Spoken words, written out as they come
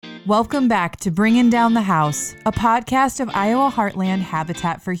Welcome back to Bringing Down the House, a podcast of Iowa Heartland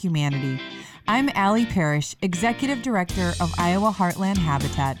Habitat for Humanity. I'm Allie Parrish, Executive Director of Iowa Heartland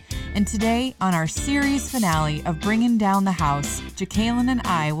Habitat, and today on our series finale of Bringing Down the House, Jacqueline and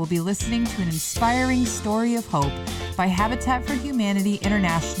I will be listening to an inspiring story of hope by Habitat for Humanity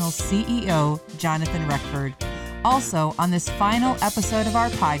International CEO, Jonathan Reckford. Also, on this final episode of our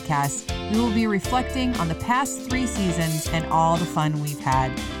podcast, we will be reflecting on the past 3 seasons and all the fun we've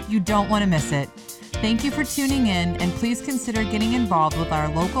had. You don't want to miss it. Thank you for tuning in, and please consider getting involved with our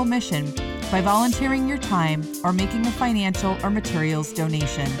local mission by volunteering your time or making a financial or materials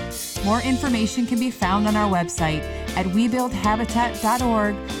donation. More information can be found on our website at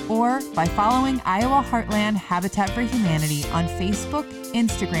webuildhabitat.org or by following Iowa Heartland Habitat for Humanity on Facebook,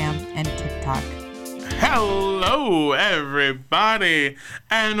 Instagram, and TikTok. Hello, everybody,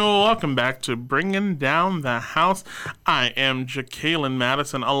 and welcome back to Bringing Down the House. I am Jacqueline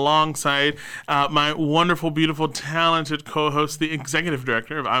Madison, alongside my wonderful, beautiful, talented co-host, the Executive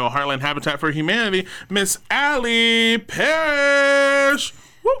Director of Iowa Heartland Habitat for Humanity, Miss Allie Parrish.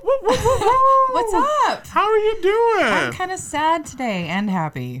 Woo, woo, woo, woo, woo. What's up? How are you doing? I'm kind of sad today and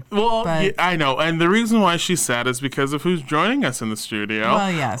happy. Well, but... yeah, I know. And the reason why she's sad is because of who's joining us in the studio.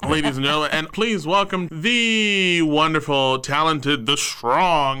 Well, yes. Ladies and gentlemen, and please welcome the wonderful, talented, the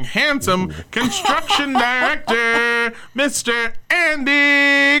strong, handsome construction director, Mr.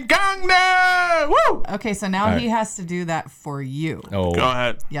 Andy Gongda. Woo! Okay, so now he has to do that for you. Oh, Go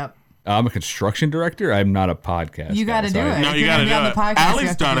ahead. Yep. I'm a construction director. I'm not a podcast. You got to do it. No, If you you're got to gonna be do on it. the podcast, you Allie's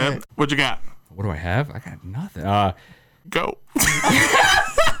have to done do it. What you got? What do I have? I got nothing. Go. He's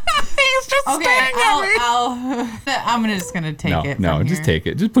just Okay, staring at me. I'm just gonna take it. No, from just here.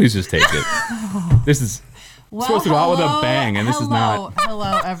 take it. Please just take it. This is supposed to go out with a bang, and this is not.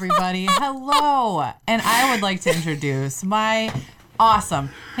 Hello, everybody. Hello. And I would like to introduce my awesome,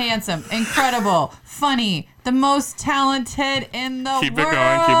 handsome, incredible, funny, the most talented in the world. Keep it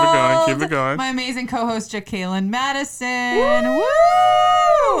going, keep it going, keep it going. My amazing co-host, Jacqueline Madison.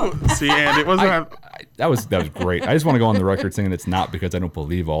 Woo! See, Andy, was that? That was great. I just want to go on the record saying it's not because I don't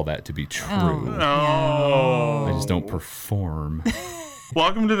believe all that to be true. Oh. I just don't perform.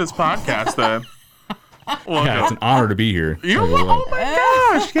 Welcome to this podcast, then. Welcome. Yeah, it's an honor to be here. Oh my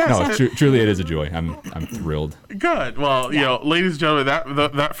gosh! Yes. No, truly, it is a joy. I'm thrilled. Good. Well, you know, ladies and gentlemen,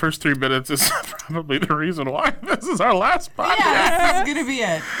 that first 3 minutes is probably the reason why this is our last podcast. Yeah, this is gonna be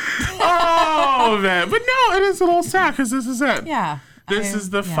it. Oh man, but no, it is a little sad because this is it. Yeah. This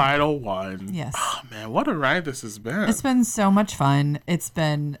is the final one. Yes. Oh man, what a ride this has been. It's been so much fun. It's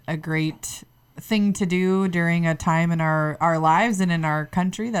been a great thing to do during a time in our lives and in our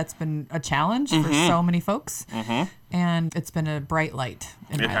country that's been a challenge for so many folks. And it's been a bright light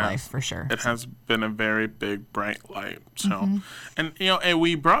in my life for sure. It has been a very big, bright light. So, and you know, and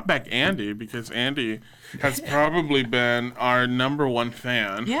we brought back Andy because Andy has probably been our number 1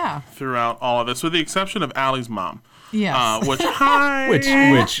 fan throughout all of this, with the exception of Allie's mom. Yes. Which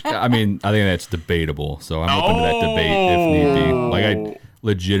I mean, I think that's debatable. So I'm open to that debate if need be. Like, I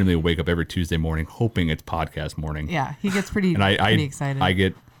legitimately wake up every Tuesday morning hoping it's podcast morning. Yeah, he gets pretty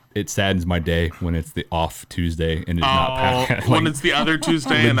excited. It saddens my day when it's the off Tuesday and it's not podcast. When it's the other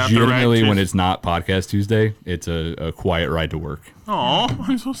Tuesday and not the right legitimately Tuesday. when it's not podcast Tuesday, it's a quiet ride to work. Oh,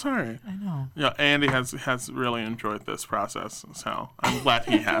 I'm so sorry. I know. Yeah, Andy has really enjoyed this process, so I'm glad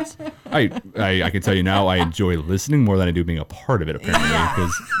he has. I can tell you now, I enjoy listening more than I do being a part of it, apparently.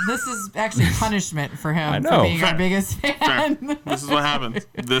 Because This is actually punishment for him I know. for being Fair. our biggest fan. Fair. This is what happens.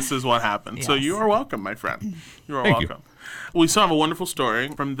 This is what happens. So Yes. you are welcome, my friend. You are Thank you. welcome. We still have a wonderful story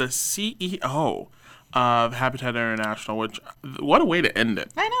from the CEO of Habitat International, which, what a way to end it.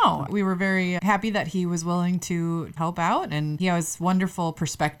 I know. We were very happy that he was willing to help out, and he has wonderful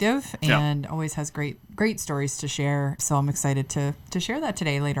perspective and always has great stories to share. So I'm excited to share that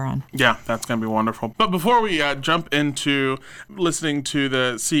today later on. Yeah, that's going to be wonderful. But before we jump into listening to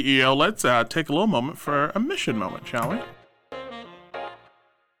the CEO, let's take a little moment for a mission moment, shall we?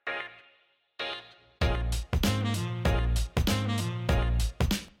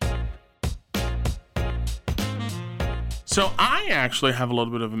 So I actually have a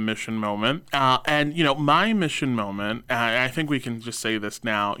little bit of a mission moment, and you know, my mission moment. I think we can just say this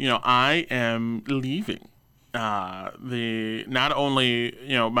now. You know, I am leaving not only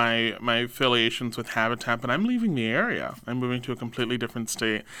my affiliations with Habitat, but I'm leaving the area. I'm moving to a completely different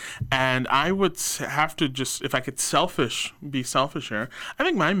state, and I would have to just, if I could be selfish here, I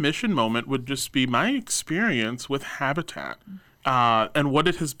think my mission moment would just be my experience with Habitat. And what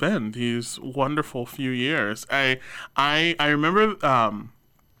it has been these wonderful few years. I remember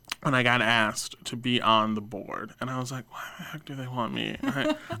when I got asked to be on the board. And I was like, why the heck do they want me?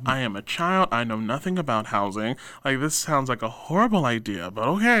 I am a child. I know nothing about housing. Like, this sounds like a horrible idea, but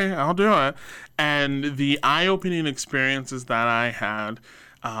okay, I'll do it. And the eye-opening experiences that I had,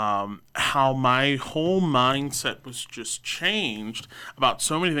 how my whole mindset was just changed about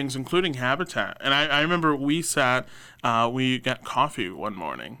so many things, including habitat. And I remember we got coffee one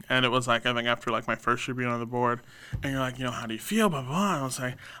morning, and it was like, I think after like my first year being on the board, and you're like, how do you feel, blah, blah, blah. And I was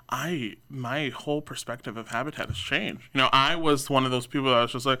like, my whole perspective of habitat has changed. I was one of those people that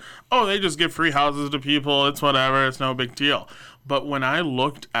was just like, oh, they just give free houses to people. It's whatever. It's no big deal. But when I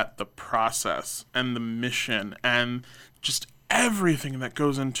looked at the process and the mission and just everything that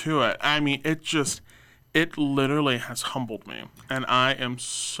goes into it, I mean, it literally has humbled me. And I am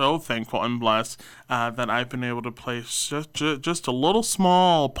so thankful and blessed that I've been able to play just a little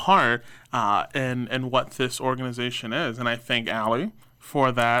small part in what this organization is. And I thank Allie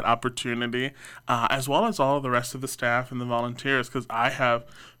for that opportunity, as well as all of the rest of the staff and the volunteers, because I have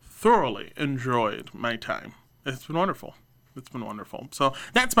thoroughly enjoyed my time. It's been wonderful. It's been wonderful. So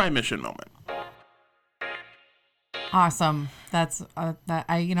that's my mission moment. Awesome. That's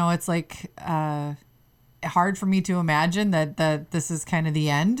it's like hard for me to imagine that this is kind of the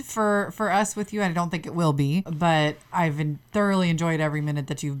end for us with you. I don't think it will be, but I've thoroughly enjoyed every minute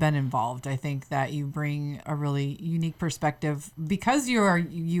that you've been involved. I think that you bring a really unique perspective because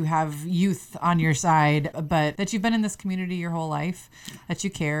you have youth on your side, but that you've been in this community your whole life, that you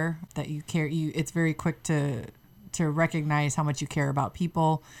care. It's very quick to recognize how much you care about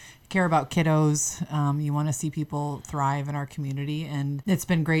people, care about kiddos. You want to see people thrive in our community. And it's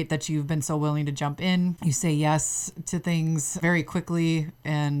been great that you've been so willing to jump in. You say yes to things very quickly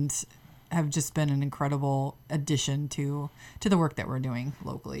and have just been an incredible addition to the work that we're doing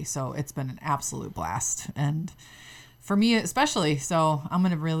locally. So it's been an absolute blast. And for me especially, so I'm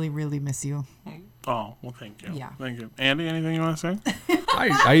going to really, really miss you. Oh, well, thank you. Yeah. Thank you. Andy, anything you want to say?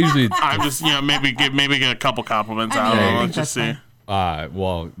 I usually... I'm just, maybe get a couple compliments out of I it. think Let's just see.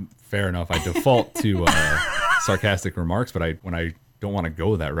 well, fair enough. I default to sarcastic remarks, but when I don't want to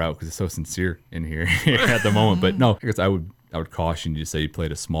go that route because it's so sincere in here at the moment. But no, I guess I would caution you to say you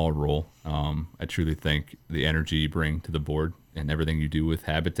played a small role. I truly think the energy you bring to the board and everything you do with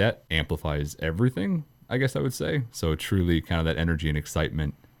Habitat amplifies everything, I guess I would say. So truly kind of that energy and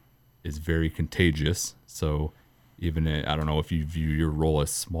excitement is very contagious. So even, I don't know if you view your role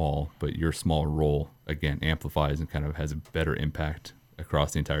as small, but your small role, again, amplifies and kind of has a better impact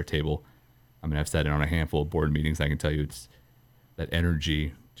across the entire table. I mean, I've sat in on a handful of board meetings. I can tell you it's that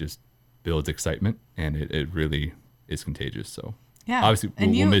energy just builds excitement, and it really is contagious. So Yeah. obviously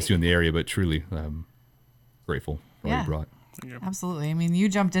we'll miss you in the area, but truly grateful for what you brought. Absolutely. I mean, you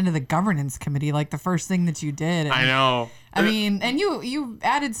jumped into the governance committee like the first thing that you did. And, I know. I mean, and you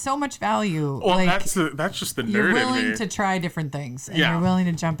added so much value. Well, like, that's just the nerd you're in willing me. to try different things, and Yeah. you're willing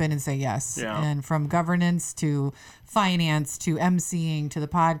to jump in and say yes. Yeah. And from governance to finance to emceeing to the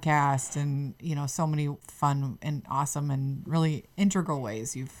podcast, and so many fun and awesome and really integral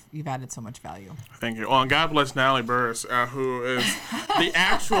ways you've added so much value. Thank you. Well, God bless Natalie Burris, who is the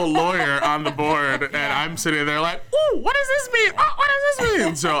actual lawyer on the board, and I'm sitting there like, ooh, what does this mean? Oh, what does this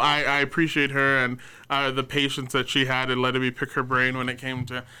mean? So I appreciate her and the patience that she had in letting me pick her brain when it came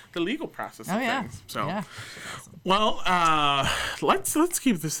to the legal process of things. So, Yeah. well, let's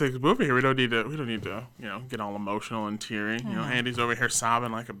keep this thing moving here. We don't need to get all emotional and teary. Andy's over here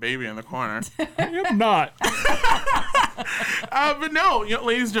sobbing like a baby in the corner. I'm not. But no,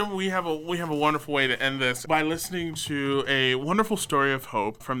 ladies and gentlemen, we have a wonderful way to end this by listening to a wonderful story of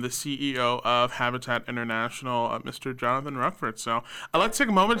hope from the CEO of Habitat International, Mr. Jonathan Ruckford. So let's take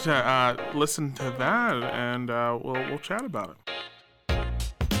a moment to listen to that, and we'll chat about it.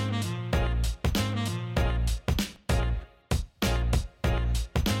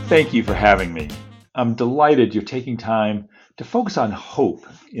 Thank you for having me. I'm delighted you're taking time to focus on hope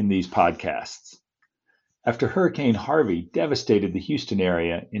in these podcasts. After Hurricane Harvey devastated the Houston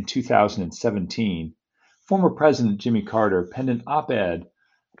area in 2017, former President Jimmy Carter penned an op-ed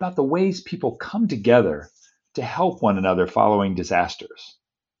about the ways people come together to help one another following disasters.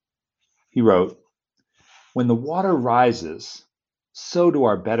 He wrote, "When the water rises, so do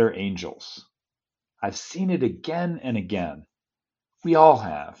our better angels. I've seen it again and again. We all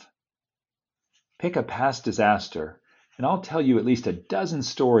have. Pick a past disaster, and I'll tell you at least a dozen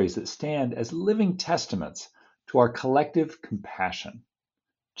stories that stand as living testaments to our collective compassion,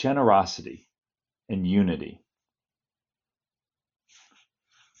 generosity, and unity."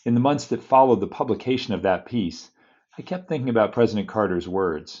 In the months that followed the publication of that piece, I kept thinking about President Carter's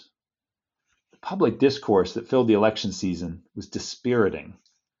words. The public discourse that filled the election season was dispiriting.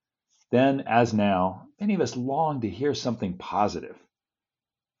 Then, as now, many of us longed to hear something positive.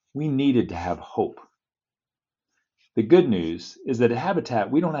 We needed to have hope. The good news is that at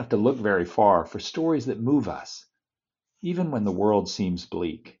Habitat, we don't have to look very far for stories that move us, even when the world seems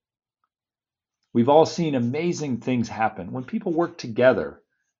bleak. We've all seen amazing things happen when people work together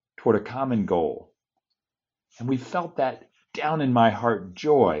toward a common goal. And we felt that down in my heart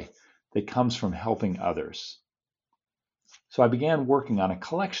joy that comes from helping others. So I began working on a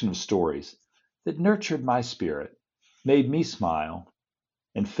collection of stories that nurtured my spirit, made me smile,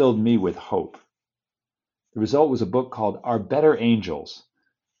 and filled me with hope. The result was a book called Our Better Angels: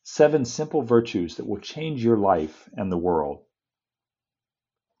 7 Simple Virtues That Will Change Your Life and the World.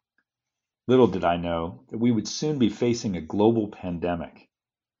 Little did I know that we would soon be facing a global pandemic,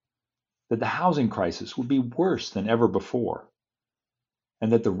 that the housing crisis would be worse than ever before,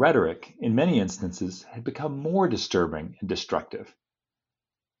 and that the rhetoric, in many instances, had become more disturbing and destructive.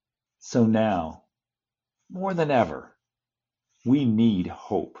 So now, more than ever, we need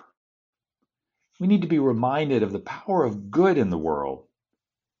hope. We need to be reminded of the power of good in the world.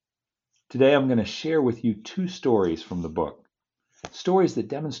 Today, I'm going to share with you 2 stories from the book, stories that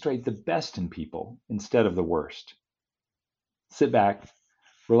demonstrate the best in people instead of the worst. Sit back,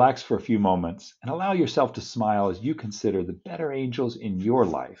 relax for a few moments, and allow yourself to smile as you consider the better angels in your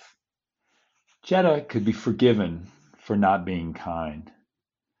life. Jetta could be forgiven for not being kind.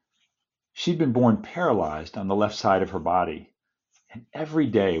 She'd been born paralyzed on the left side of her body, and every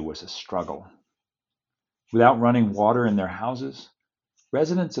day was a struggle. Without running water in their houses,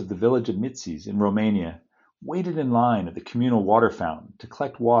 residents of the village of Mitsis in Romania waited in line at the communal water fountain to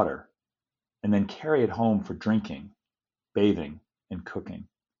collect water and then carry it home for drinking, bathing, and cooking.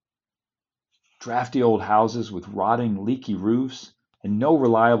 Drafty old houses with rotting, leaky roofs and no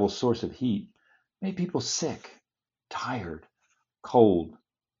reliable source of heat made people sick, tired, cold,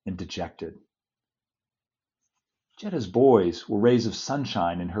 and dejected. Jetta's boys were rays of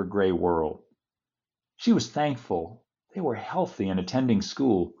sunshine in her gray world. She was thankful they were healthy and attending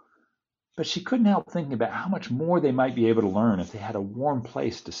school, but she couldn't help thinking about how much more they might be able to learn if they had a warm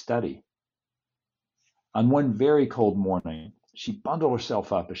place to study. On one very cold morning, she bundled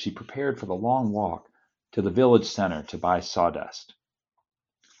herself up as she prepared for the long walk to the village center to buy sawdust.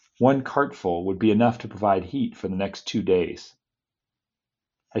 1 cartful would be enough to provide heat for the next 2 days.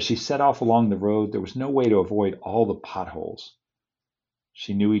 As she set off along the road, there was no way to avoid all the potholes.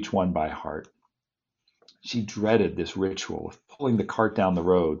 She knew each one by heart. She dreaded this ritual of pulling the cart down the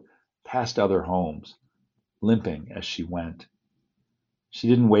road, past other homes, limping as she went. She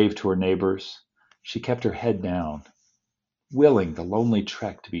didn't wave to her neighbors. She kept her head down, willing the lonely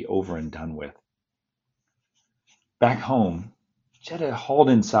trek to be over and done with. Back home, Jetta hauled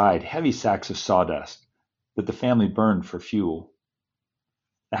inside heavy sacks of sawdust that the family burned for fuel.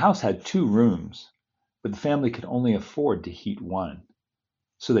 The house had 2 rooms, but the family could only afford to heat 1.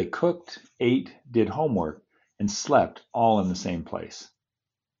 So they cooked, ate, did homework, and slept all in the same place.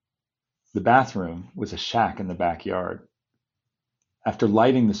 The bathroom was a shack in the backyard. After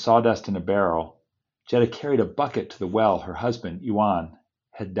lighting the sawdust in a barrel, Jetta carried a bucket to the well her husband, Iwan,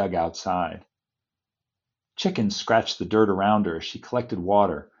 had dug outside. Chickens scratched the dirt around her as she collected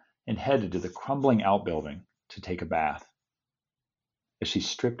water and headed to the crumbling outbuilding to take a bath. As she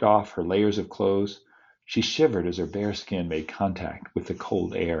stripped off her layers of clothes, she shivered as her bare skin made contact with the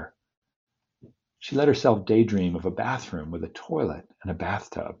cold air. She let herself daydream of a bathroom with a toilet and a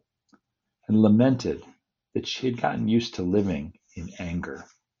bathtub, and lamented that she had gotten used to living in anger.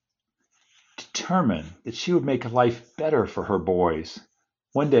 Determined that she would make life better for her boys,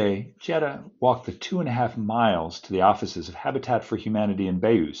 one day Jetta walked the 2.5 miles to the offices of Habitat for Humanity in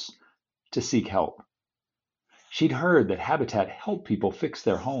Beus to seek help. She'd heard that Habitat helped people fix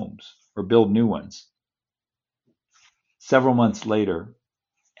their homes or build new ones. Several months later,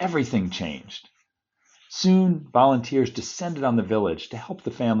 everything changed. Soon, volunteers descended on the village to help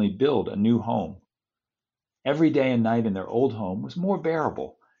the family build a new home. Every day and night in their old home was more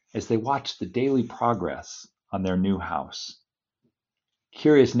bearable as they watched the daily progress on their new house.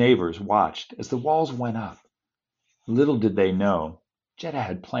 Curious neighbors watched as the walls went up. Little did they know, Jetta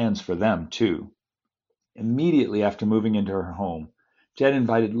had plans for them too. Immediately after moving into her home, Jetta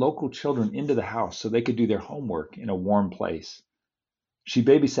invited local children into the house so they could do their homework in a warm place. She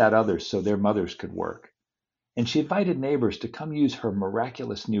babysat others so their mothers could work, and she invited neighbors to come use her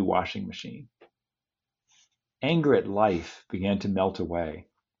miraculous new washing machine. Anger at life began to melt away,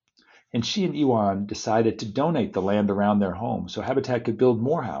 and she and Iwan decided to donate the land around their home so Habitat could build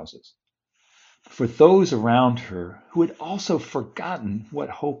more houses. For those around her who had also forgotten what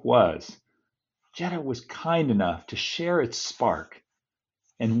hope was, Jetta was kind enough to share its spark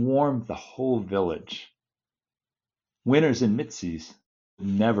and warmed the whole village. Winters in Mitzi's will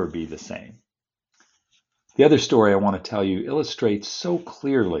never be the same. The other story I want to tell you illustrates so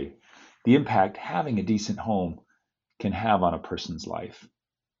clearly the impact having a decent home can have on a person's life.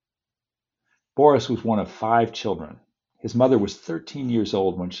 Boris was one of 5 children. His mother was 13 years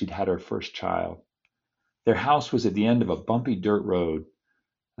old when she'd had her first child. Their house was at the end of a bumpy dirt road,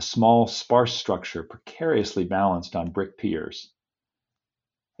 a small, sparse structure precariously balanced on brick piers.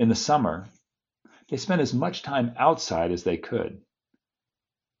 In the summer, they spent as much time outside as they could,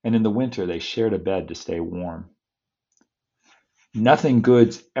 and in the winter they shared a bed to stay warm. "Nothing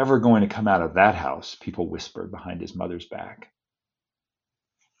good's ever going to come out of that house," people whispered behind his mother's back.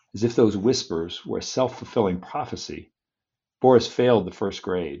 As if those whispers were a self-fulfilling prophecy, Boris failed the first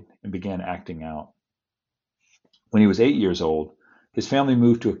grade and began acting out. When he was 8 years old, his family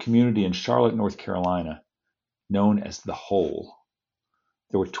moved to a community in Charlotte, North Carolina, known as The Hole.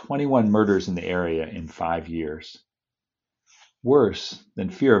 There were 21 murders in the area in 5 years. Worse than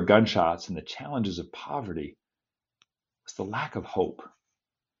fear of gunshots and the challenges of poverty was the lack of hope,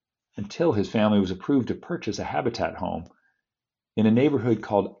 until his family was approved to purchase a Habitat home in a neighborhood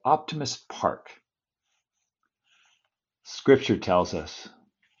called Optimist Park. Scripture tells us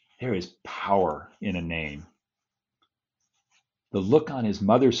there is power in a name. The look on his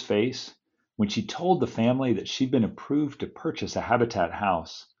mother's face when she told the family that she'd been approved to purchase a Habitat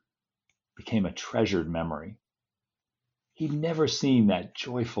house became a treasured memory. He'd never seen that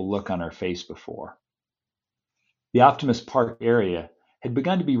joyful look on her face before. The Optimist Park area had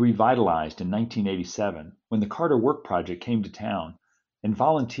begun to be revitalized in 1987 when the Carter Work Project came to town and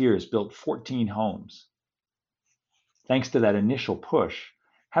volunteers built 14 homes. Thanks to that initial push,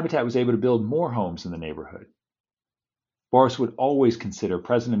 Habitat was able to build more homes in the neighborhood. Boris would always consider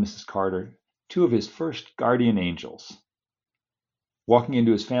President and Mrs. Carter 2 of his first guardian angels. Walking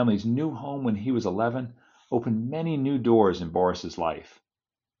into his family's new home when he was 11 opened many new doors in Boris's life.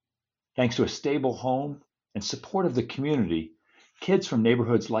 Thanks to a stable home and support of the community, kids from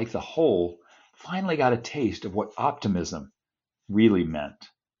neighborhoods like The Hole finally got a taste of what optimism really meant.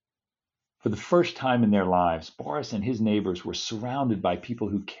 For the first time in their lives, Boris and his neighbors were surrounded by people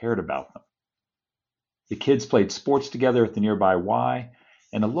who cared about them. The kids played sports together at the nearby Y,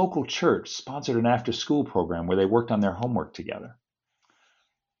 and a local church sponsored an after-school program where they worked on their homework together.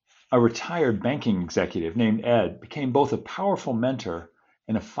 A retired banking executive named Ed became both a powerful mentor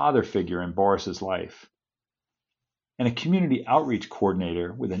and a father figure in Boris's life. And a community outreach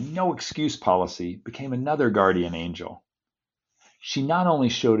coordinator with a no-excuse policy became another guardian angel. She not only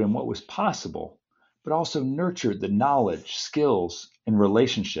showed him what was possible, but also nurtured the knowledge, skills, and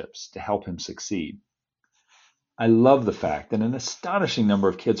relationships to help him succeed. I love the fact that an astonishing number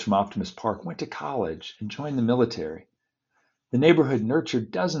of kids from Optimist Park went to college and joined the military. The neighborhood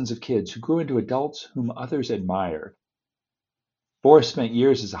nurtured dozens of kids who grew into adults whom others admired. Boris spent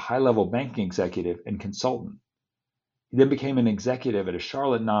years as a high-level banking executive and consultant. He then became an executive at a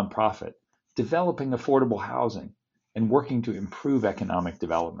Charlotte nonprofit, developing affordable housing and working to improve economic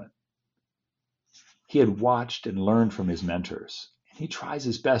development. He had watched and learned from his mentors, and he tries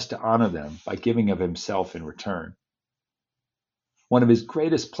his best to honor them by giving of himself in return. One of his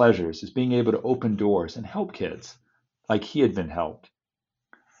greatest pleasures is being able to open doors and help kids like he had been helped.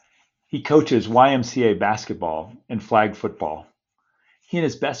 He coaches YMCA basketball and flag football. He and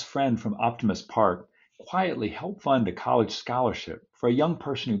his best friend from Optimist Park quietly helped fund a college scholarship for a young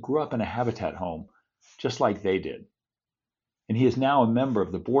person who grew up in a Habitat home, just like they did. And he is now a member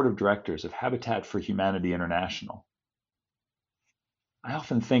of the board of directors of Habitat for Humanity International. I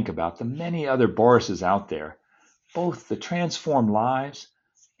often think about the many other Borises out there, both the transformed lives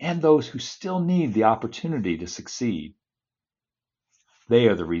and those who still need the opportunity to succeed. They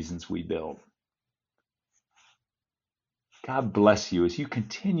are the reasons we build. God bless you as you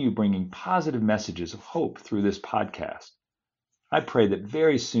continue bringing positive messages of hope through this podcast. I pray that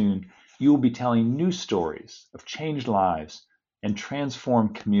very soon you will be telling new stories of changed lives and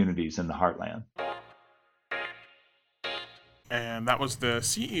transformed communities in the Heartland. And that was the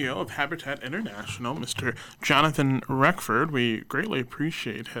CEO of Habitat International, Mr. Jonathan Reckford. We greatly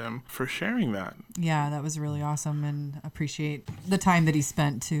appreciate him for sharing that. Yeah, that was really awesome, and appreciate the time that he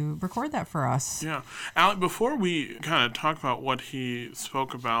spent to record that for us. Yeah. Alec, before we kind of talk about what he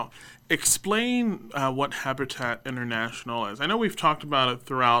spoke about, explain what Habitat International is. I know we've talked about it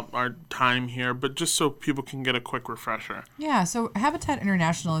throughout our time here, but just so people can get a quick refresher. Yeah, so Habitat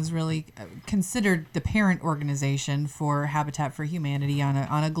International is really considered the parent organization for Habitat Habitat for Humanity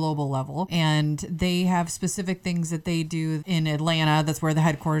on a global level. And they have specific things that they do in Atlanta. That's where the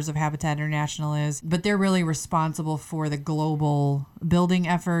headquarters of Habitat International is. But they're really responsible for the global building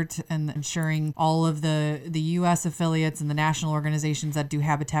effort and ensuring all of the U.S. affiliates and the national organizations that do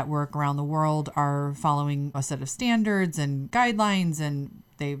habitat work around the world are following a set of standards and guidelines, and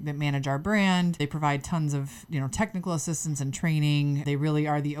they manage our brand. They provide tons of, technical assistance and training. They really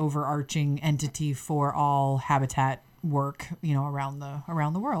are the overarching entity for all habitat work, around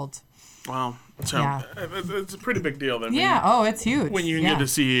the world. Wow. So Yeah. it's a pretty big deal then. Yeah. Oh, it's huge. When you can yeah. get a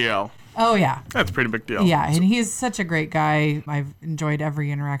CEO. Oh, yeah. That's a pretty big deal. Yeah, and he's such a great guy. I've enjoyed every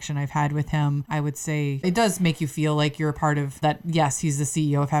interaction I've had with him. I would say it does make you feel like you're a part of that. Yes, he's the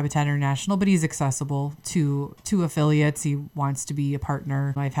CEO of Habitat International, but he's accessible to affiliates. He wants to be a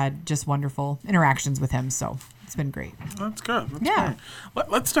partner. I've had just wonderful interactions with him, so it's been great. That's good. That's Yeah. great.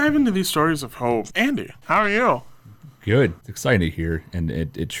 Let's dive into these stories of hope. Andy, how are you? Good. It's exciting to hear, and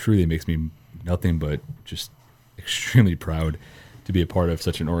it truly makes me nothing but just extremely proud to be a part of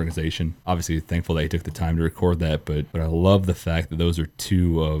such an organization. Obviously thankful that he took the time to record that, but I love the fact that those are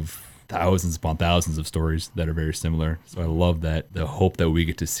two of thousands upon thousands of stories that are very similar. So I love that the hope that we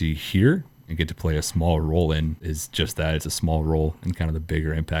get to see here and get to play a small role in is just that. It's a small role in kind of the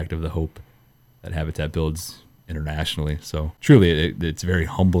bigger impact of the hope that Habitat builds internationally. So truly it's very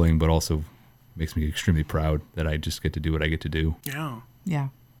humbling, but also makes me extremely proud that I just get to do what I get to do. Yeah. Yeah.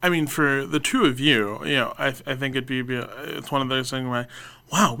 I mean, for the two of you, I think it's one of those things where,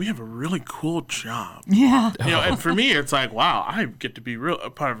 wow, we have a really cool job. Yeah. And for me, it's like, wow, I get to be a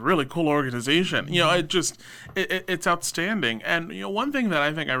part of a really cool organization. It's outstanding. And, one thing that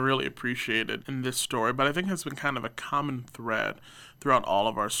I think I really appreciated in this story, but I think has been kind of a common thread throughout all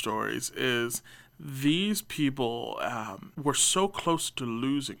of our stories, is these people were so close to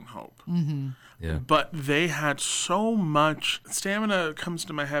losing hope. Mm-hmm. Yeah. But they had so much stamina comes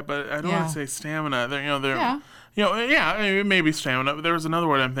to my head, but I don't want to say stamina. Maybe stamina. But there was another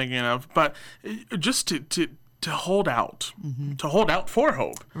word I'm thinking of. But just to hold out, to hold out for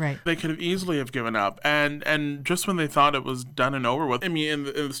hope. Right. They could have easily have given up, and just when they thought it was done and over with. I mean, in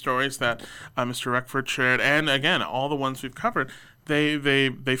the stories that Mr. Reckford shared, and again, all the ones we've covered,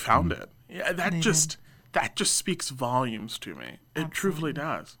 they found it. Yeah, that just speaks volumes to me. It truthfully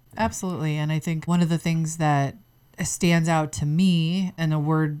does. Absolutely. And I think one of the things that stands out to me, and a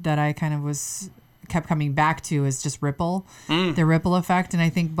word that I kind of kept coming back to, is just ripple, the ripple effect. And I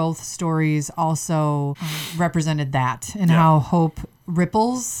think both stories also represented that, and how hope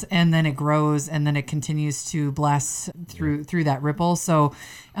ripples, and then it grows, and then it continues to bless through that ripple. So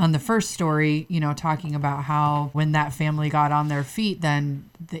on the first story, talking about how when that family got on their feet, then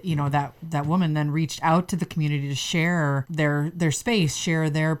that woman then reached out to the community to share their space, share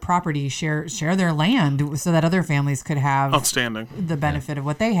their property, share their land, so that other families could have outstanding the benefit of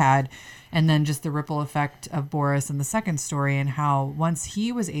what they had. And then just the ripple effect of Boris in the second story, and how once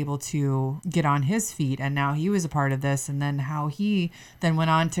he was able to get on his feet, and now he was a part of this, and then how he then went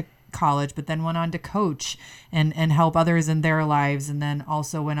on to college, but then went on to coach and help others in their lives, and then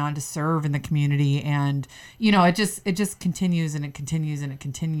also went on to serve in the community. And it just continues and it continues and it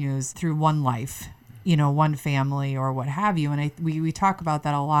continues through one life, one family or what have you. And we talk about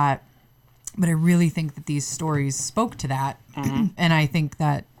that a lot, but I really think that these stories spoke to that. And I think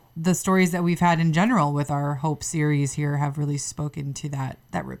that the stories that we've had in general with our Hope series here have really spoken to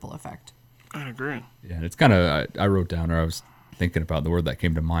that ripple effect. I agree. Yeah, and it's kind of, I wrote down, or I was thinking about, the word that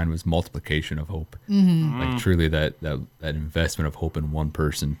came to mind was multiplication of hope. Like truly that investment of hope in one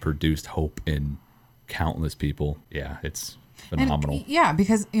person produced hope in countless people. Yeah, it's phenomenal. And,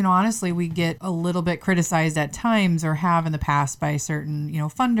 because, honestly, we get a little bit criticized at times, or have in the past, by certain,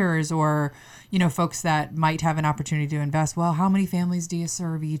 funders or, folks that might have an opportunity to invest. Well, how many families do you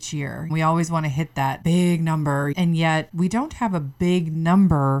serve each year? We always want to hit that big number, and yet we don't have a big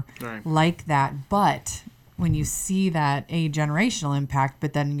number like that. But when you see that generational impact,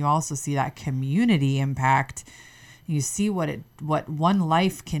 but then you also see that community impact, you see what one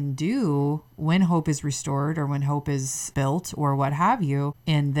life can do when hope is restored, or when hope is built, or what have you,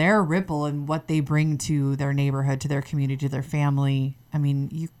 in their ripple and what they bring to their neighborhood, to their community, to their family. I mean,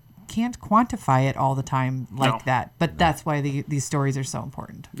 you can't quantify it all the time like that, but that's why these stories are so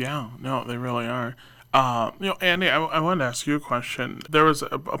important. Yeah, no, they really are. Andy, I wanted to ask you a question. There was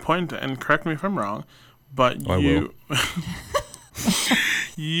a point, and correct me if I'm wrong, but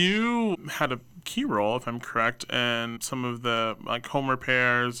you had a key role, if I'm correct, in some of the home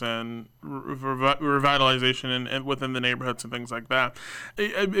repairs and revitalization and within the neighborhoods and things like that.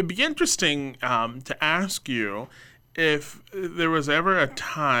 It'd be interesting to ask you if there was ever a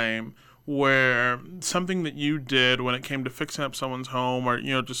time where something that you did when it came to fixing up someone's home or,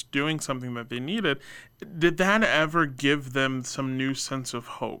 just doing something that they needed, did that ever give them some new sense of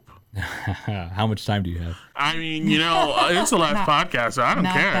hope? How much time do you have? I mean, it's the last podcast, so I don't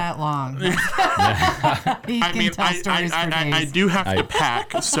Not care. that long. I do have to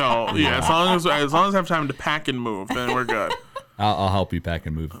pack, so yeah. As long as I have time to pack and move, then we're good. I'll help you pack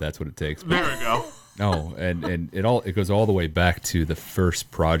and move if that's what it takes. There we go. No, and it goes all the way back to the first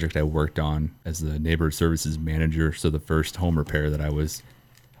project I worked on as the neighborhood services manager. So the first home repair that I was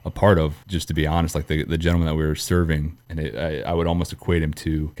a part of, just to be honest, like the gentleman that we were serving, and I would almost equate him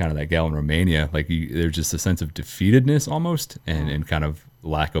to kind of that gal in Romania. Like there's just a sense of defeatedness almost, and kind of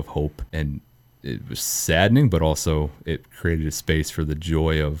lack of hope, and it was saddening, but also it created a space for the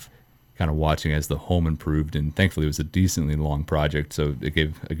joy of kind of watching as the home improved. And thankfully it was a decently long project, so it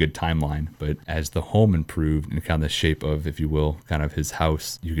gave a good timeline. But as the home improved and kind of the shape of, if you will, kind of his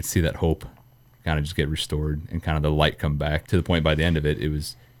house, you could see that hope kind of just get restored and kind of the light come back, to the point by the end of it,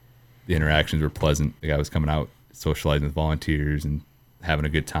 the interactions were pleasant. The guy was coming out, socializing with volunteers and having a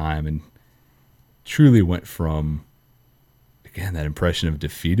good time, and truly went from, again, that impression of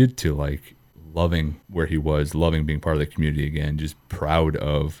defeated to like loving where he was, loving being part of the community again, just proud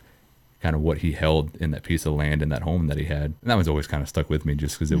of kind of what he held in that piece of land and that home that he had. And that was always kind of stuck with me,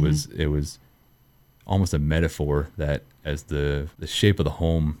 just because it was almost a metaphor that as the shape of the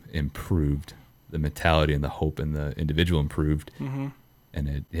home improved, the mentality and the hope and the individual improved.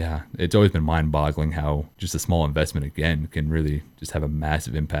 And it's always been mind-boggling how just a small investment, again, can really just have a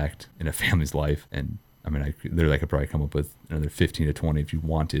massive impact in a family's life. And I mean, I could probably come up with another 15 to 20 if you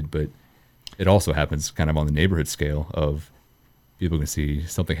wanted, but it also happens kind of on the neighborhood scale of people can see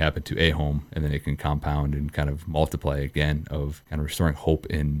something happen to a home, and then it can compound and kind of multiply again, of kind of restoring hope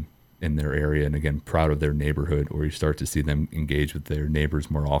in their area, and again, proud of their neighborhood, or you start to see them engage with their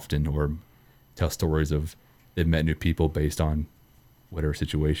neighbors more often, or tell stories of they've met new people based on whatever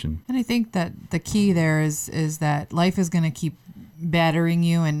situation. And I think that the key there is that life is going to keep battering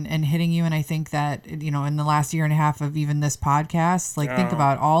you and hitting you. And I think that, in the last year and a half of even this podcast, think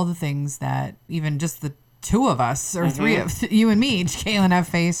about all the things that even just the two of us, or three of you and me, Kaylin, have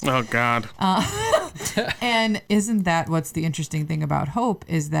faced. Oh, God. And isn't that what's the interesting thing about hope,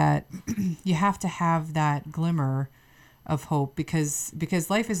 is that you have to have that glimmer of hope, because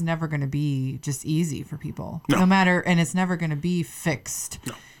life is never going to be just easy for people, no matter, and it's never going to be fixed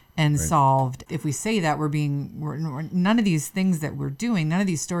and solved. If we say that, we're none of these things that we're doing, none of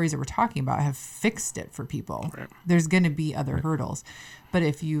these stories that we're talking about have fixed it for people. Right. There's going to be other hurdles. But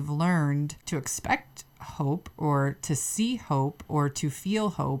if you've learned to expect hope, or to see hope, or to feel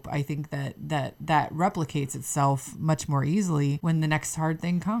hope, I think that replicates itself much more easily when the next hard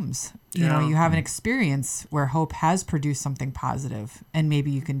thing comes. You have an experience where hope has produced something positive, and maybe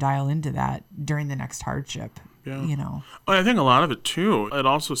you can dial into that during the next hardship. Well, I think a lot of it too, it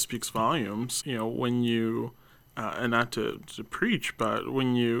also speaks volumes, when you and not to preach, but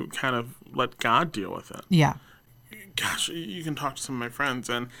when you kind of let God deal with it. Yeah. Gosh, you can talk to some of my friends,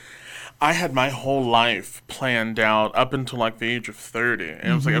 and I had my whole life planned out up until like the age of 30.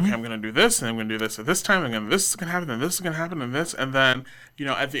 And I was like, okay, I'm going to do this, and I'm going to do this at this time, and this is going to happen, and this is going to happen, and this. And then,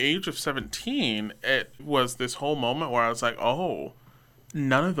 at the age of 17, it was this whole moment where I was like, oh,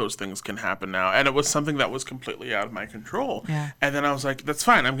 none of those things can happen now. And it was something that was completely out of my control. Yeah. And then I was like, that's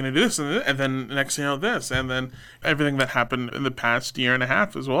fine. I'm going to do this. And then next thing you know, this. And then everything that happened in the past year and a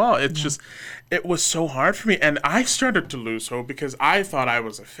half as well. It's just, it was so hard for me. And I started to lose hope because I thought I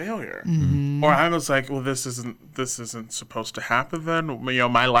was a failure. Or I was like, well, this isn't supposed to happen then.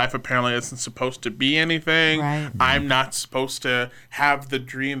 My life apparently isn't supposed to be anything. Right. I'm not supposed to have the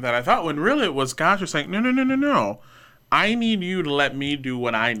dream that I thought, when really it was God just saying, no. I need you to let me do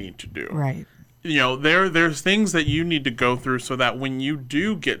what I need to do. Right. There's things that you need to go through so that when you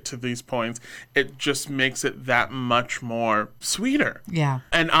do get to these points, it just makes it that much more sweeter. Yeah.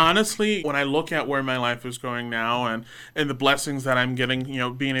 And honestly, when I look at where my life is going now and the blessings that I'm getting,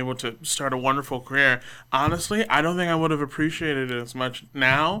 being able to start a wonderful career, honestly, I don't think I would have appreciated it as much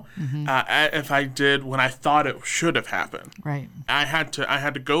now if I did when I thought it should have happened. Right. I had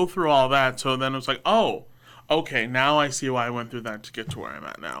to go through all that, so then it was like, oh, okay, now I see why I went through that to get to where I'm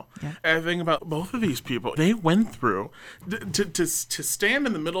at now. Yeah. And I think about both of these people. They went through to stand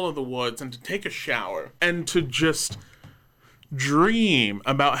in the middle of the woods and to take a shower and to just dream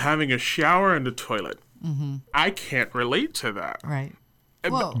about having a shower and a toilet. I can't relate to that. Right.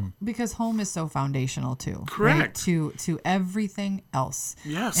 Well, because home is so foundational too. Correct. Right? To everything else.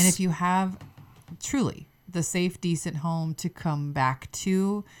 Yes. And if you have truly the safe, decent home to come back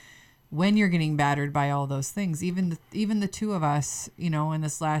to, when you're getting battered by all those things, even the two of us, in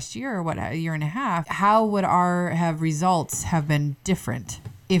this last year or a year and a half, how would our results have been different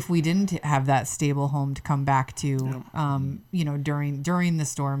if we didn't have that stable home to come back to, during the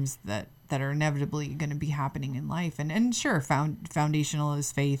storms that are inevitably going to be happening in life. And sure, foundational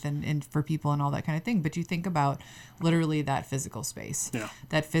is faith and for people and all that kind of thing. But you think about literally that physical space,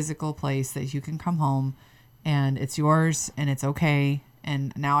 that physical place that you can come home and it's yours and it's okay.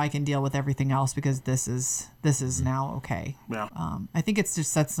 And now I can deal with everything else because this is now okay. Yeah. I think it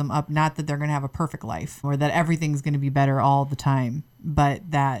just sets them up, not that they're going to have a perfect life or that everything's going to be better all the time,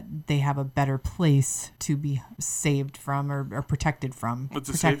 but that they have a better place to be saved from or protected from,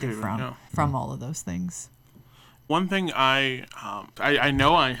 from all of those things. One thing I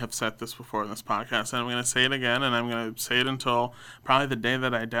know I have said this before in this podcast, and I'm going to say it again, and I'm going to say it until probably the day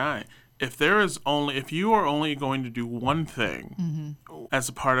that I die. If you are only going to do one thing as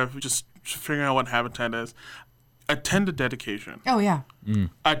a part of just figuring out what Habitat is, attend a dedication. Oh, yeah.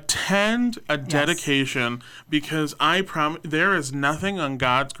 Attend a dedication, because I promise there is nothing on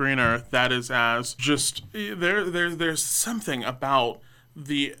God's green earth that is as just there's something about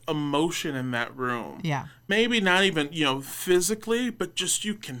the emotion in that room. Yeah. Maybe not even, physically, but just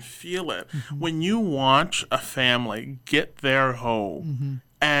you can feel it. When you watch a family get their home,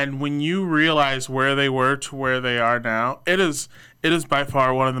 and when you realize where they were to where they are now, it is by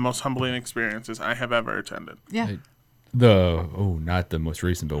far one of the most humbling experiences I have ever attended. Yeah. Not the most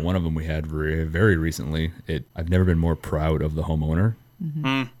recent, but one of them we had very recently. I've never been more proud of the homeowner,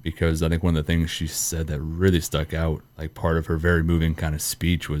 because I think one of the things she said that really stuck out, like part of her very moving kind of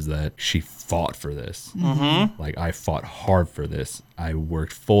speech, was that she fought for this. Like, I fought hard for this. I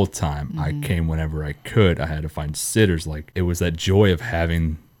worked full time. I came whenever I could. I had to find sitters. Like, it was that joy of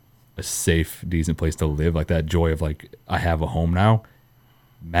having a safe, decent place to live. Like, that joy of, like, I have a home now,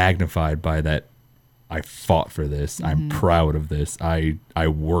 magnified by that I fought for this. I'm proud of this. I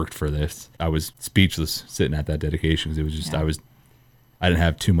worked for this. I was speechless sitting at that dedication, because it was just, I didn't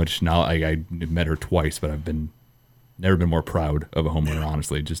have too much knowledge. I met her twice, but I've never been more proud of a homeowner,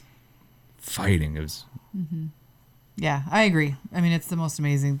 honestly. Just fighting. It was. Yeah, I agree. I mean, it's the most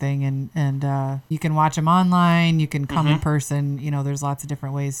amazing thing. And you can watch them online. You can come in person. There's lots of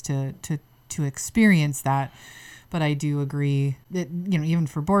different ways to experience that. But I do agree that, even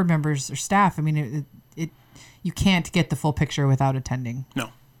for board members or staff, I mean, you can't get the full picture without attending. No,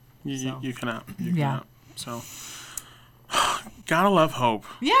 you cannot. You cannot. So, gotta love hope.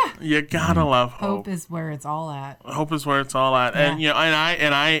 Yeah. You gotta love hope. Hope is where it's all at. Hope is where it's all at. Yeah.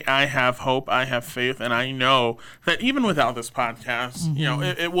 And I have hope, I have faith, and I know that even without this podcast,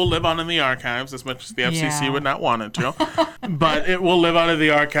 it will live on in the archives, as much as the FCC would not want it to. But it will live on in the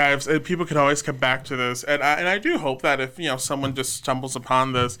archives, and people can always come back to this. And I do hope that if someone just stumbles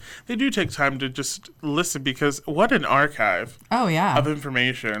upon this, they do take time to just listen, because what an archive of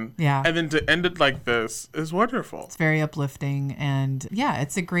information. Yeah. And then to end it like this is wonderful. It's very uplifting, and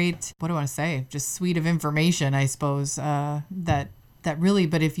it's a great, what do I want to say, just suite of information, I suppose, that really,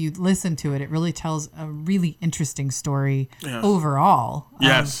 but if you listen to it, it really tells a really interesting story overall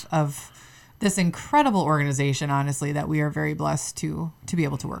of this incredible organization, honestly, that we are very blessed to be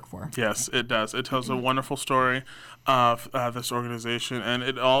able to work for. Yes, it does. It tells a wonderful story of this organization, and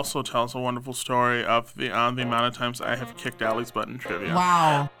it also tells a wonderful story of the amount of times I have kicked Allie's butt in trivia.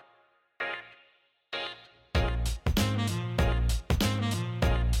 Wow.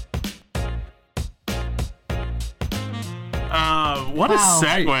 What a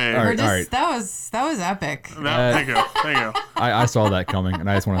segue. All right. That was epic. There you go. I saw that coming, and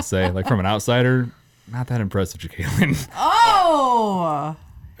I just want to say, like, from an outsider, not that impressive, Jacqueline. Oh!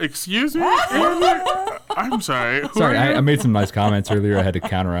 Excuse me? I'm sorry. Sorry, I made some nice comments earlier. I had to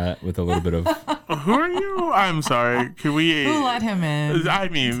counter it with a little bit of... Who are you? I'm sorry. Can we... Who let him in? I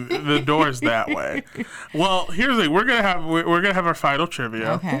mean, the door's that way. Well, here's the thing. We're gonna have our final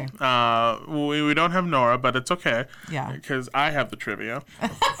trivia. Okay. We don't have Nora, but it's okay. Yeah. Because I have the trivia.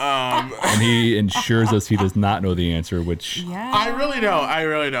 And he ensures us he does not know the answer, which... Yeah. I really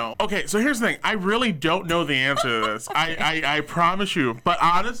don't. Okay, so here's the thing. I really don't know the answer to this. I promise you. But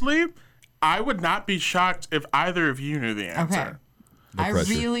honestly, I would not be shocked if either of you knew the answer. Okay. No I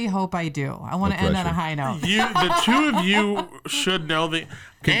pressure. really hope I do. I want to end on a high note. The two of you should know the...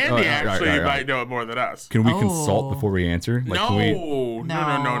 Andy actually might know it more than us. Can we consult before we answer? Like, No.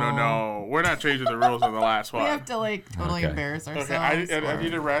 We're not changing the rules on the last one. We have to totally embarrass ourselves. Okay, I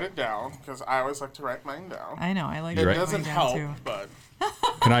need to write it down, because I always like to write mine down. I know. I like It to write doesn't mine help, down too. but...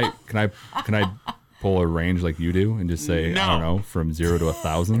 Can I pull a range like you do and just say, No. I don't know, from 0 to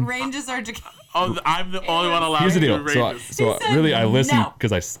 1,000? Ranges are. Oh, I'm the only one allowed Here's the to deal. do So, ranges. so said really, I listen no.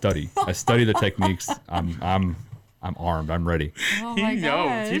 because I study. I study the techniques. I'm armed. I'm ready. Oh He my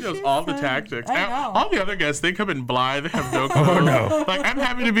knows. He gosh, knows he all the said- tactics. I know. All the other guests, they come in blind. They have no clue. Oh, no. Like, I'm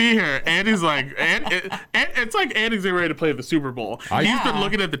happy to be here. Andy's like, it's like Andy's getting ready to play the Super Bowl. I- He's Yeah. been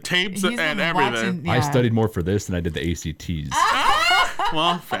looking at the tapes He's and been everything. watching- I yeah. studied more for this than I did the ACTs.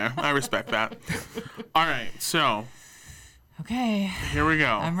 Well, fair. I respect that. All right, so Okay, here we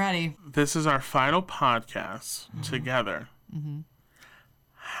go. I'm ready. This is our final podcast together.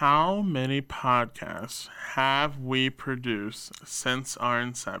 How many podcasts have we produced since our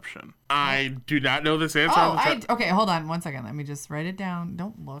inception? I do not know this answer. Oh, off the top- okay. Hold on 1 second. Let me just write it down.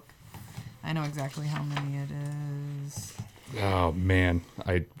 Don't look. I know exactly how many it is. Oh man,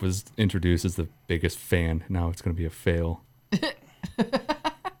 I was introduced as the biggest fan. Now it's gonna be a fail,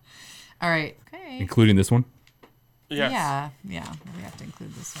 All right. Okay. including this one. Yes. Yeah. We have to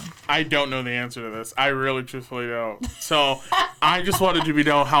include this one. I don't know the answer to this. I really truthfully don't. So I just wanted you to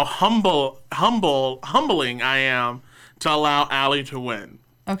know how humbling I am to allow Allie to win.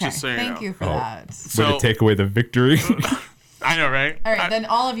 Okay. Just so you Thank know. you for that. Way So to take away the victory. I know, right? All right. Then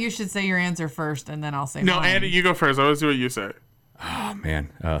all of you should say your answer first, and then I'll say No, mine. Andy, you go first. I always do what you say. Oh man,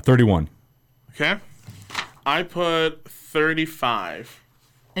 31. Okay. I put 35.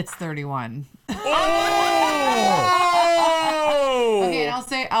 It's 31. Oh! Okay, and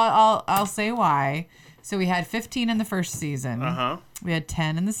I'll say why. So we had 15 in the first season. Uh-huh. We had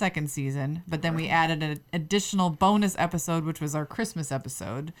 10 in the second season, but then we added an additional bonus episode, which was our Christmas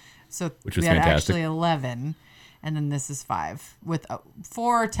episode. So Which was we had fantastic. actually 11, and then this is 5 with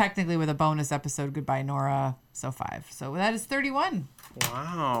 4 technically with a bonus episode. Goodbye, Nora. So 5. So that is 31.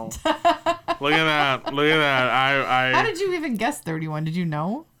 Wow. Look at that. Look at that. How did you even guess 31? Did you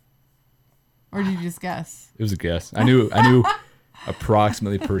know, or did you just guess? It was a guess. I knew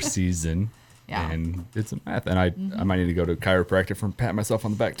approximately per season. Yeah. And did some math, and I might need to go to a chiropractor for pat myself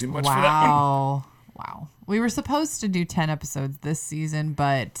on the back too much for that one. Wow. We were supposed to do 10 episodes this season,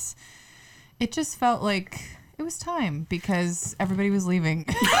 but it just felt like it was time because everybody was leaving.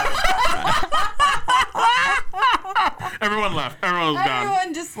 Everyone left. Everyone was gone.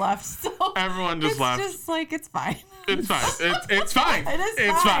 Everyone just left. So Everyone just left. It's just like it's fine. It's fine. It's fine. It is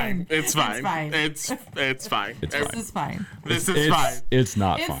It's fine. fine. It's fine. It's fine. It's fine. This is fine. This is fine. It's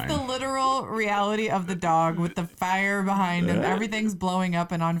not It's fine. the literal reality of the dog with the fire behind him. Everything's blowing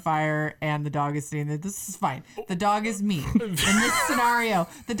up and on fire, and the dog is sitting there. This is fine. The dog is me. In this scenario,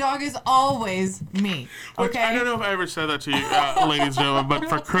 the dog is always me. Which Okay? I don't know if I ever said that to you, ladies and gentlemen, but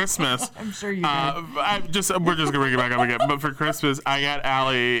for Christmas, I'm sure you did. we're just gonna bring it back up again. But for Christmas, I got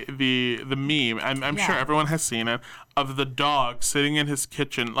Allie the meme. I'm sure Yeah. everyone has seen it, of the dog sitting in his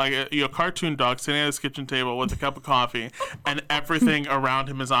kitchen, like a cartoon dog sitting at his kitchen table with a cup of coffee, and everything around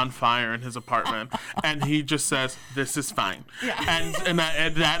him is on fire in his apartment, and he just says, "This is fine." Yeah. And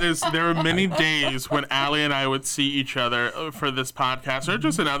that is, there were many days when Allie and I would see each other for this podcast or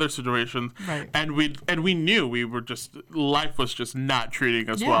just in other situations, Right. and we knew we were just, life was just not treating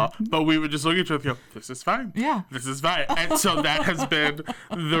us Yeah. well, but we would just look at each other and go, "This is fine." Yeah. This is fine. And so that has been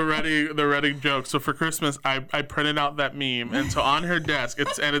the running joke. So for Christmas, I printed out that meme, and so on her desk,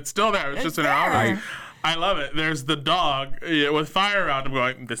 it's still there. It's just in her there. office. I love it. There's the dog with fire around him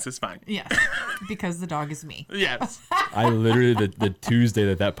going, "This is fine." Yes, because the dog is me. Yes. I literally the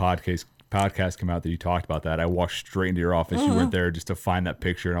Tuesday that podcast came out that you talked about that, I walked straight into your office. You weren't there just to find that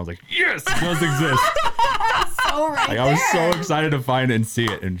picture, and I was like, "Yes, it does exist." So right Like, I was so there. excited to find it and see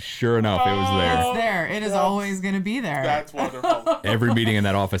it, and sure enough, it was there. It's there. It is always going to be there. That's wonderful. Every meeting in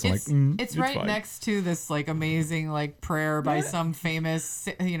that office, I'm It's, like, it's right fine. next to this like amazing like prayer by some famous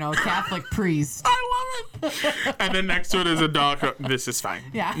Catholic priest. I love it. And then next to it is a dog. This is fine.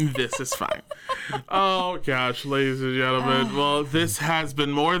 Yeah. This is fine. Oh, gosh, ladies and gentlemen. Well, this has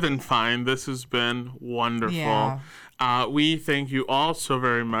been more than fine. This has been wonderful. Yeah. We thank you all so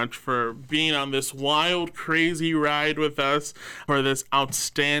very much for being on this wild, crazy ride with us for this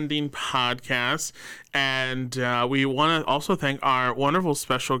outstanding podcast. And we want to also thank our wonderful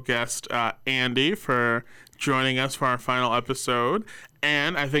special guest, Andy, for joining us for our final episode.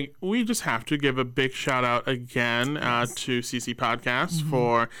 And I think we just have to give a big shout out again to CC Podcasts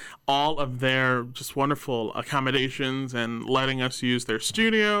for all of their just wonderful accommodations and letting us use their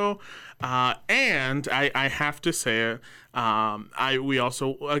studio. And I have to say it. We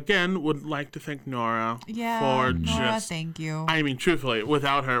also again would like to thank Nora Yeah, for Nora, just. thank you. I mean, truthfully,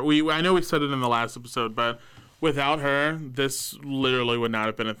 without her, I know we said it in the last episode, but without her, this literally would not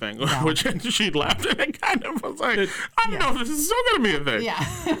have been a thing. Which she laughed and it kind of was like, I don't know if this is still going to be a thing.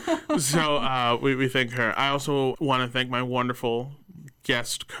 Yeah. So we thank her. I also want to thank my wonderful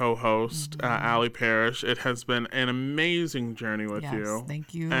guest co-host, Allie Parrish. It has been an amazing journey with you.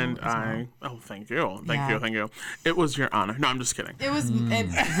 Thank you. And thank you. It was your honor. No, I'm just kidding. It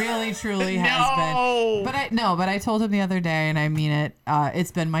really, truly has been. But I told him the other day, and I mean it.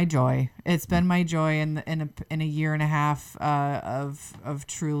 It's been my joy. It's been my joy in a year and a half of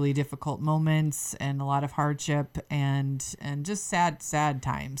truly difficult moments and a lot of hardship and just sad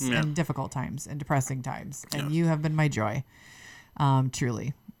times and difficult times and depressing times. And you have been my joy.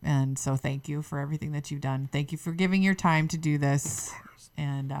 Truly. And so thank you for everything that you've done. Thank you for giving your time to do this.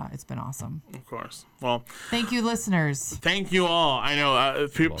 And it's been awesome. Of course. Well, thank you, listeners. Thank you all. I know a lot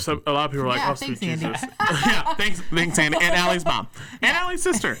of people are like, "Oh, sweet Andy. Jesus." Yeah, thanks, Andy, and Allie's mom, and Allie's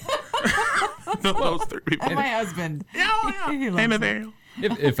sister. Those three people. And my husband. Yeah. He loves Hey, it. Nathaniel.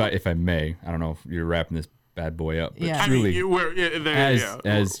 If I may, I don't know if you're wrapping this bad boy up, but Yeah. truly, as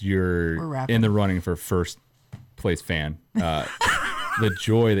We're you're wrapping. in the running for first place fan, the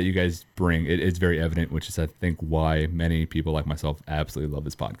joy that you guys bring, it's very evident, which is I think why many people like myself absolutely love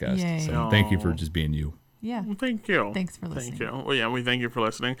this podcast. Yay. So thank you for just being you. Yeah. Well, thank you. Thanks for listening. Thank you. Well, yeah, we thank you for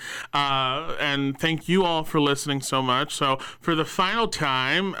listening. And thank you all for listening so much. So for the final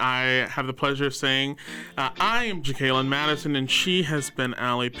time, I have the pleasure of saying I am Jacqueline Madison, and she has been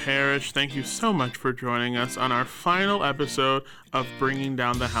Allie Parrish. Thank you so much for joining us on our final episode of Bringing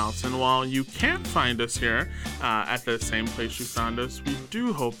Down the House. And while you can't find us here at the same place you found us, we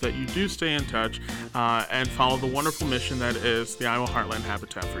do hope that you do stay in touch and follow the wonderful mission that is the Iowa Heartland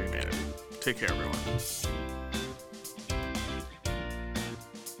Habitat for Humanity. Take care, everyone.